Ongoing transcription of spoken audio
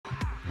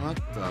What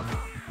the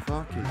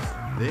fuck is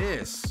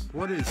this?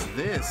 What is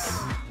this?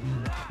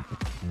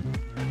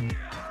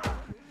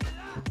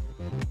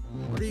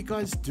 What are you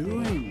guys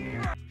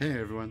doing? Hey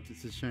everyone,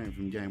 this is Shane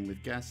from Game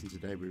with Gas, and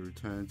today we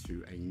return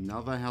to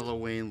another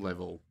Halloween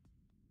level.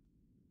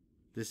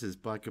 This is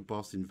Biker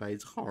Boss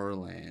Invades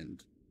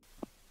Horrorland.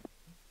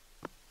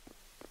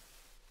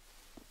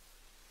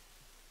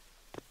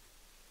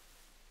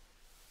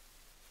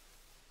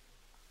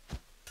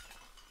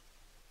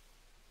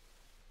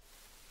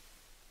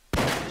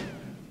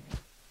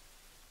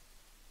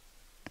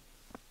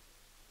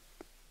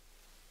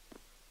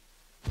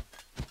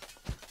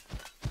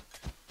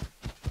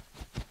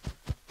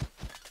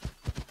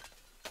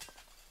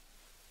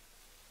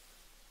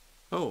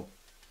 Oh,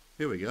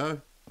 here we go.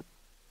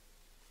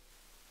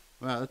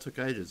 Wow, that took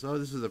ages. Oh,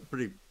 this is a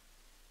pretty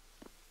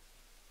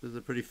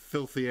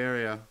filthy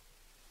area.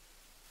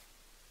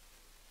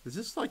 Is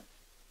this like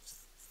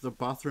the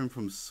bathroom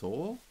from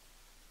Saw?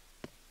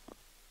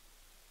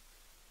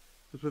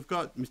 Because we've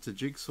got Mr.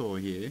 Jigsaw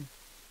here.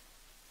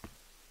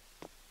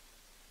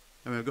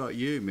 And we've got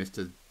you,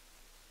 Mr.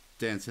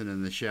 Dancing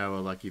in the shower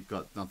like you've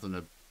got nothing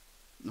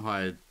to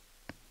hide.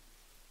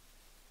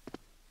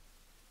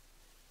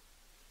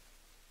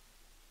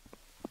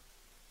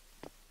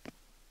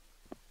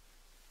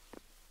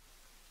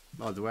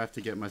 Oh, do I have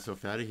to get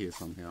myself out of here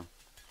somehow?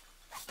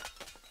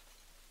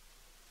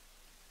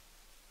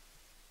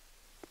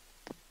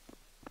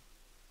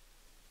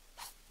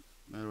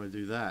 How do I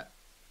do that?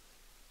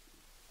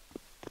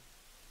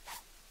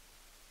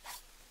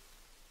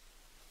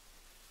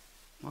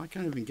 I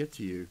can't even get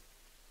to you.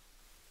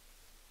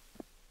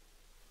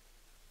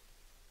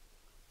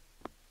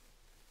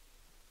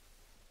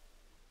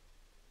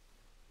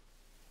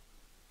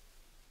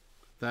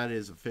 That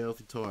is a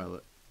filthy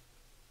toilet.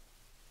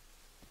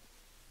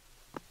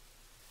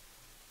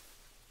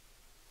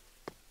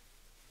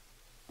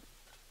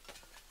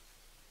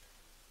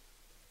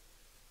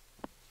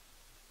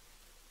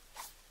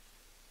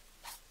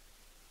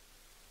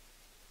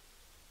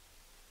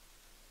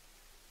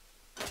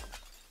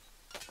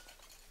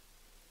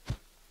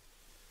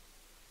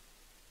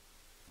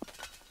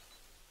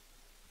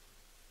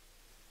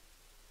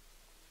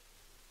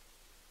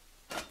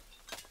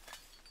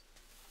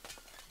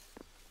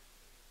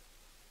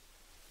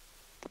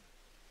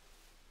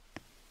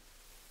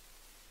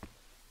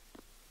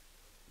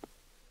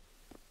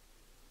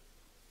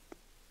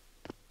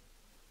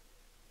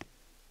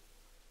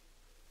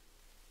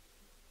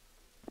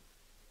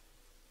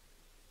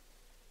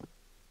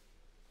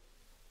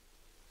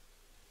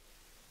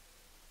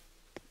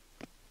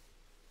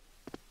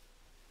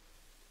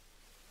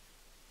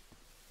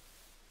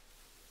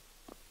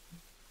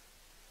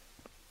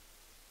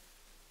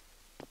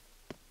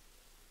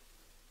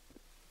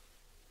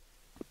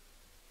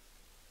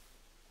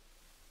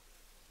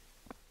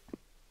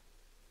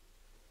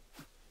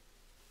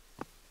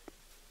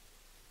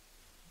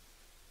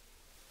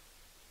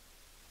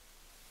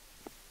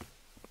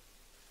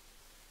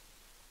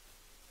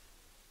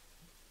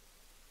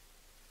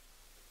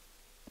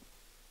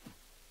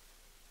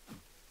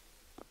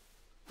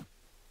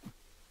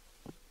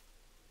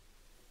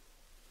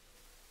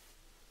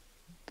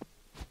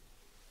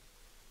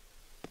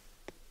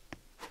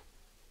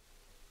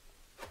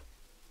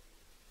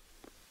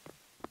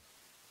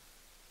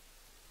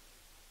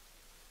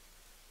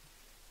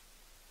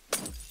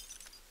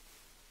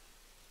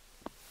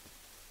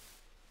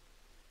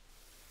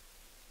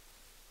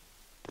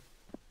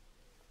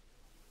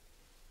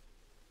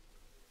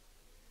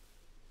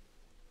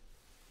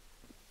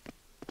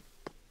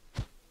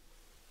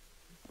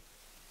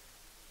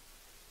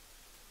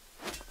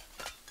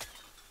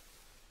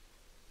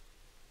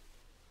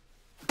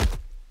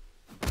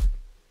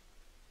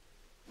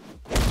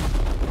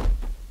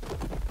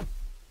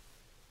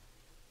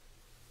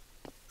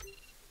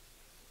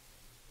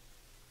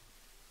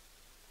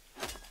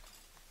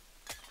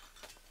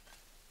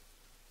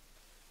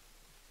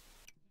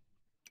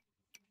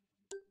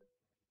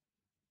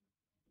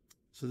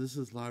 So this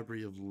is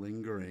Library of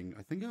Lingering.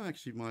 I think I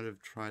actually might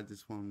have tried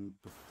this one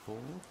before,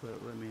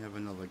 but let me have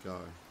another go.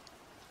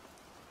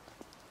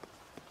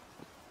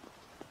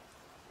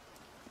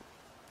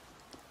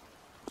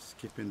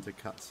 Skip into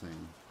cutscene.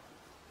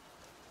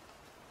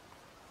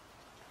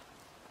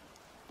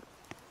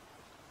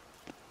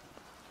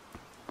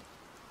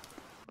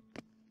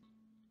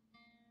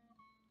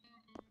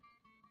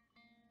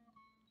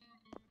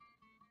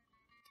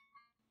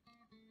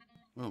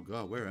 Oh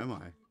god, where am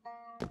I?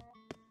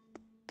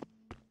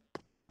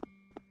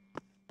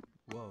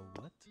 Whoa,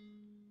 what?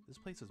 This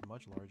place is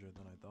much larger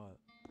than I thought.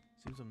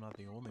 Seems I'm not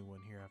the only one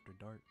here after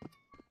dark.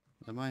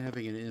 Am I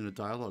having an inner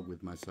dialogue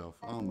with myself?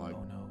 Oh my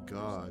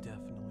god. There's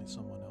definitely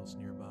someone else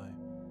nearby.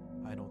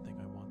 I don't think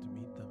I want to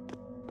meet them.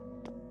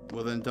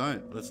 Well then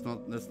don't. Let's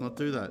not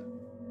do that.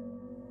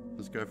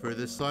 Let's go through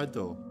this side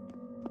door.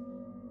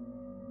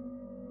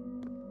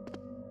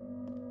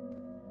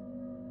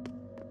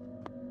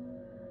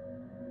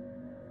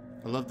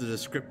 I love the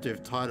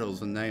descriptive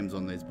titles and names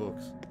on these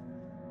books.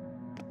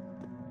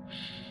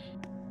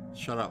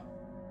 Shut up.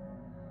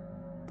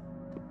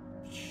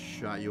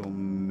 Shut your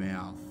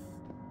mouth.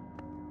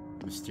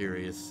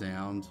 Mysterious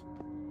sound.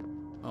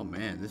 Oh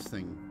man, this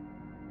thing.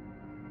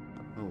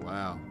 Oh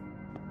wow.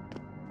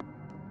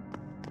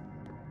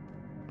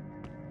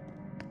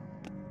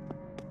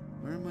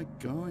 Where am I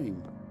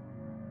going?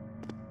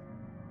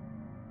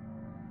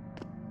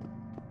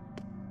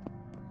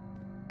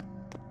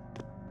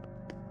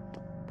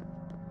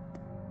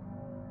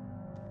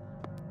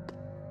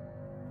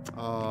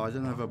 Oh, I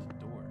don't have a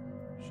door.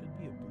 Should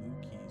be a blue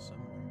key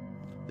somewhere.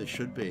 There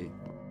should be.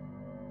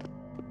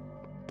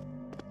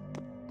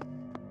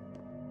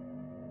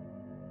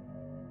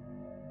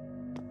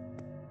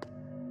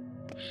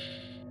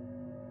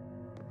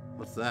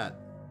 What's that?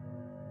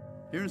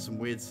 Hearing some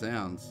weird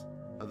sounds.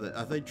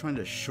 Are they trying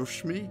to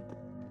shush me?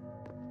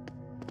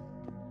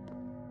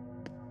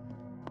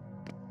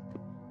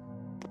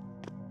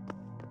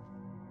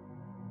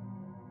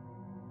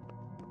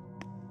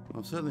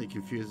 I'm certainly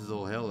confused as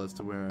all hell as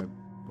to where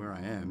I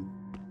am.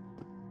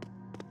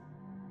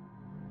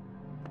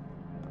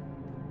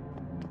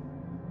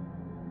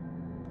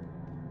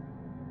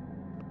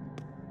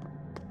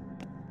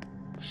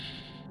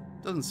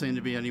 Doesn't seem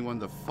to be anyone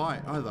to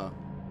fight either.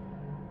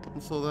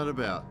 What's all that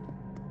about?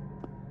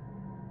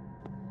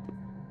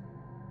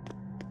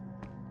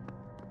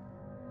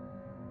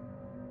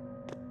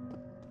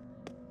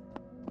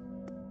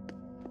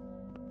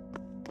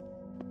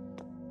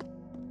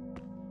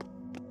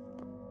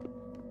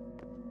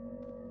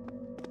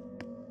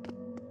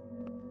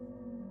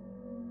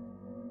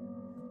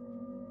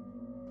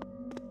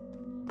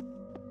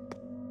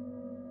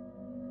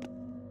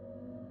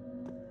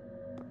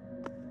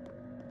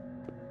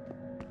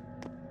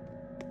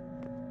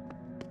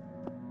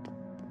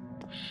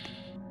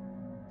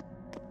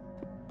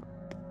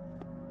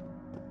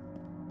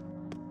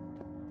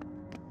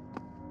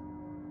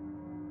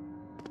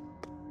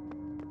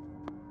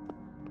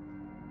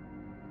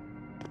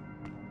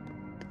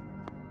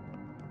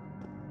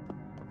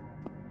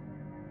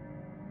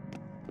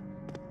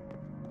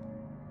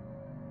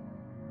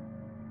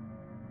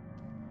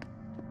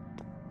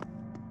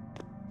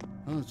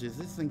 Oh jeez,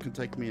 this thing could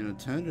take me an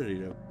eternity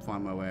to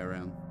find my way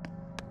around.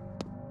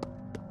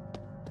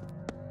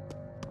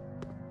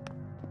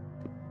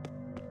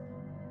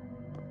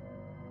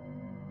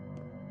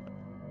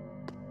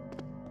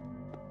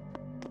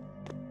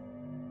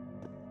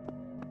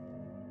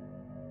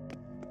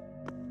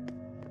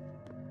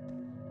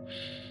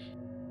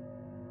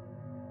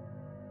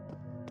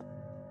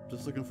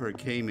 Just looking for a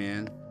key,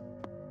 man.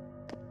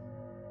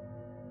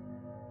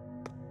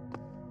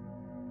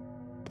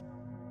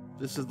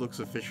 This looks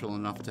official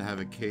enough to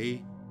have a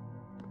key.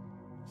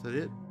 Is that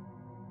it?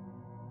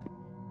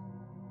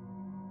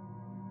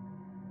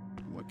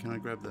 What can I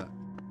grab that?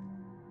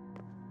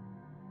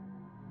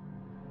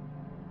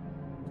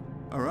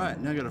 Alright,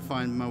 now I gotta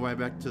find my way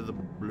back to the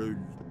blue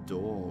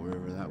door,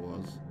 wherever that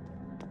was.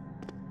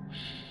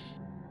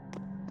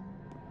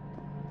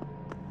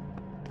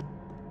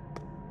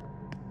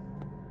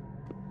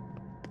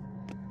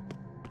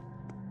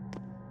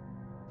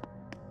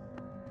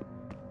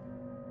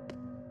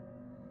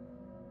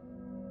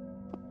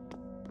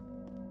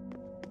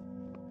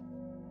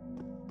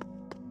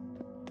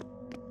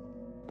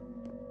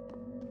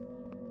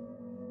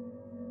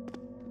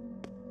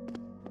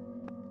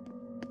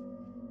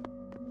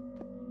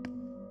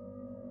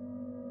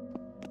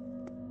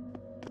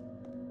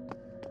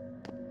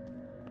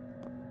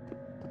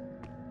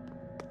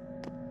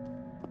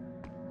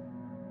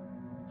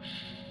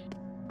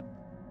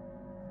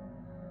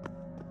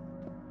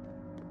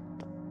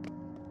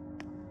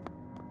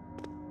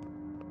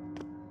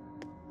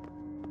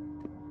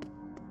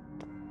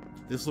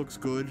 This looks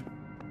good.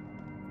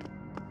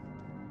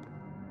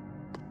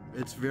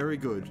 It's very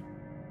good.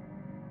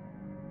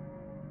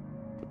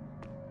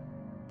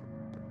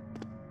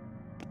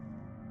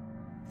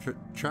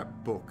 Trap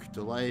book.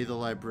 Delay the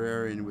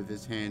librarian with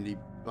his handy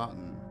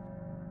button.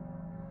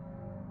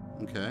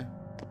 Okay.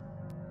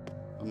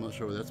 I'm not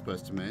sure what that's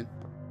supposed to mean.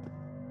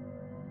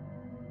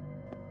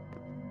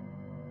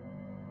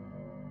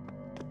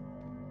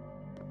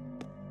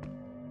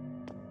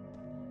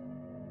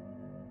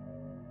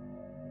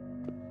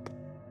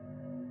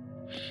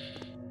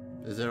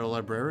 Is there a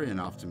librarian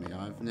after me?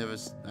 I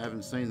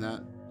haven't seen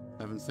that.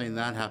 I haven't seen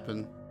that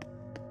happen.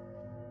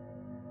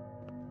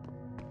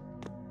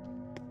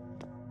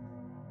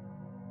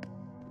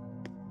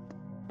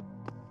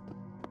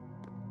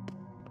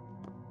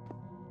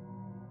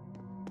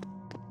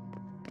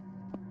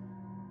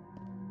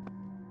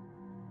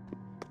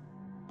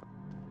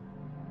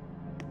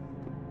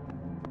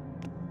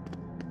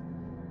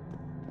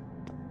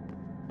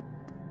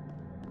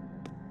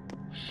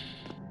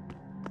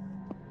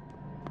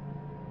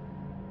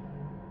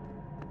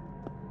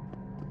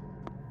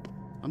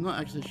 I'm not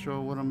actually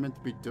sure what I'm meant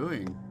to be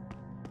doing.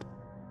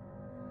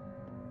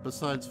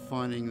 Besides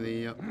finding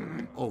the...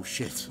 oh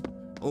shit.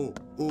 Oh.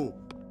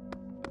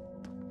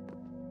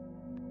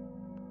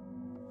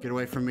 Get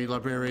away from me,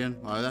 librarian.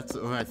 Oh, that's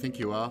who I think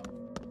you are.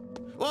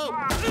 Whoa!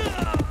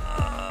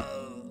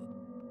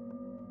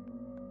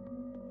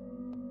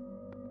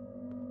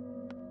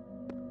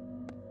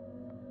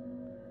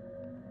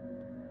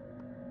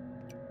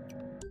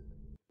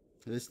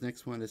 This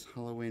next one is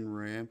Halloween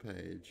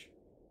Rampage.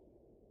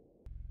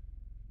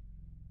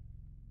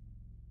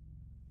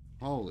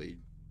 Holy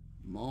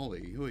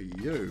moly, who are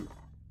you?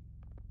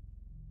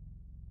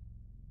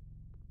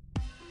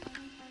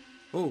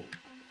 Oh!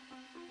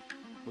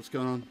 What's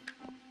going on?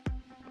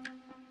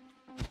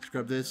 Let's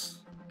grab this.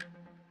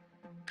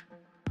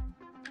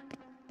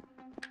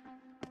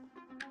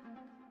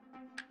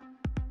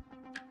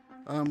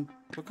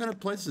 What kind of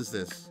place is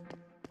this?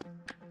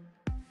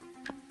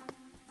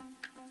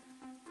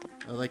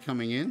 Are they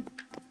coming in?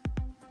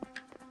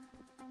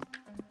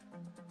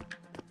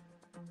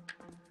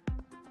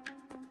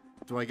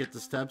 Do I get to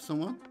stab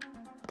someone?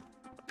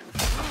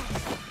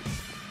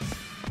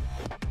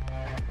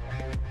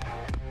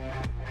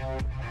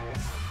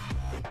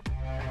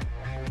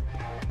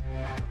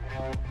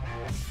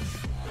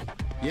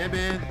 Yeah,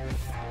 man.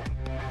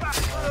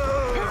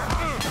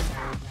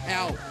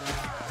 Ow.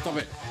 Stop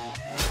it.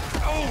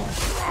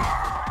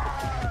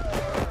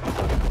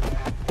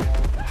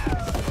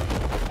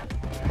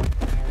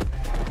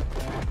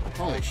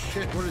 Holy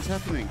shit, what is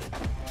happening?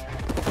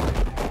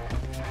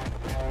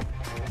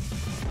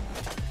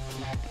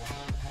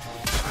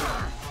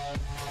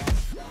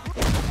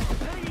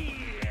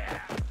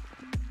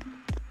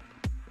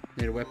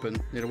 Need a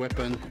weapon, need a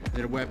weapon,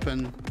 need a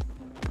weapon.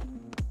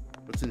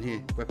 What's in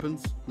here?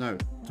 Weapons? No.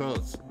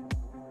 Toilets.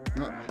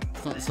 No,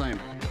 it's not the same.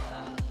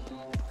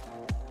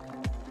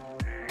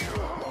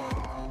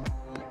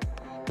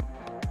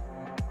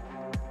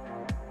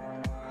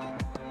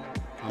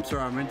 I'm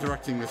sorry, I'm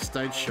interrupting the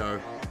stage show.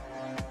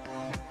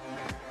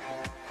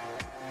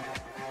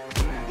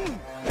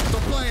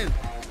 Stop playing!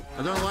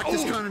 I don't like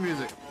this kind of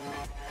music.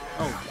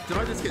 Oh, did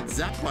I just get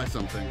zapped by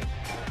something?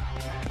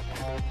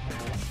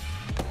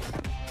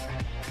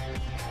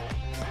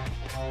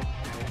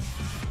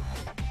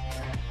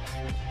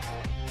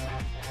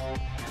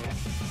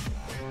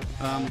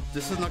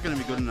 This is not going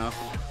to be good enough.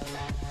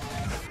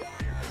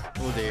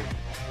 Oh dear.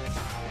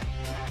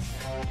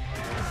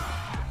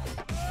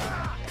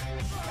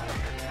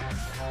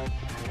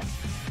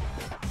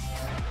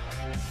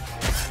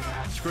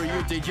 Screw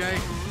you, DJ.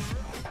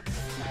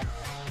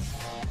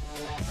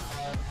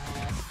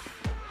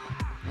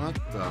 What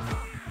the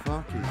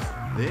fuck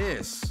is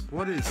this?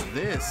 What is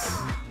this?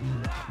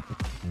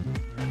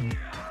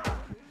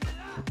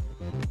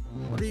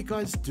 What are you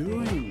guys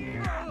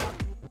doing?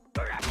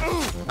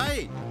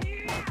 Hey!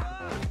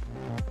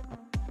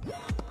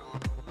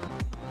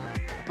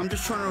 I'm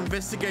just trying to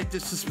investigate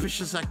this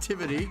suspicious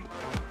activity.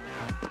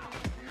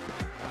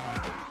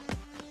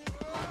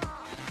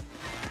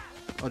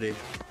 Oh dear.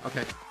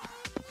 Okay.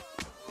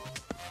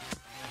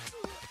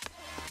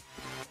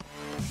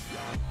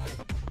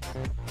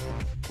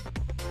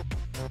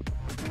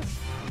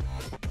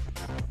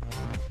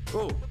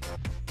 Oh.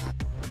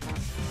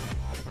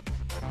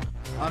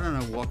 I don't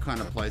know what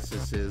kind of place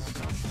this is.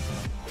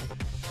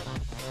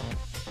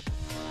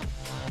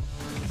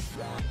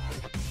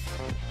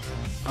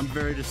 I'm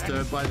very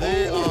disturbed by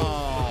this.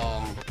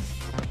 Oh.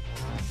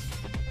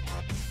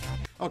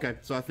 Okay,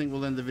 so I think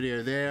we'll end the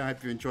video there. I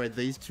hope you enjoyed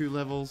these two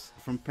levels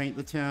from Paint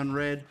the Town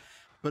Red.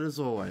 But as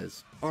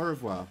always, au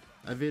revoir,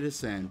 auf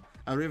Wiedersehen,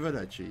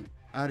 arrivederci,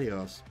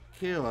 adios,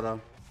 kia ora,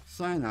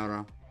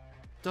 sayonara,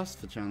 das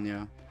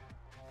Vichanya.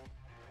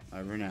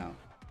 Over and out.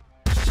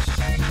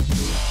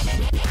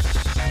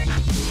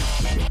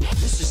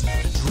 This is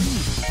not a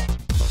dream.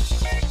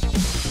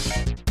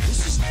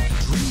 This is not a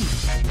dream.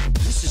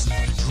 This is not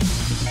a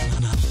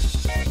dream.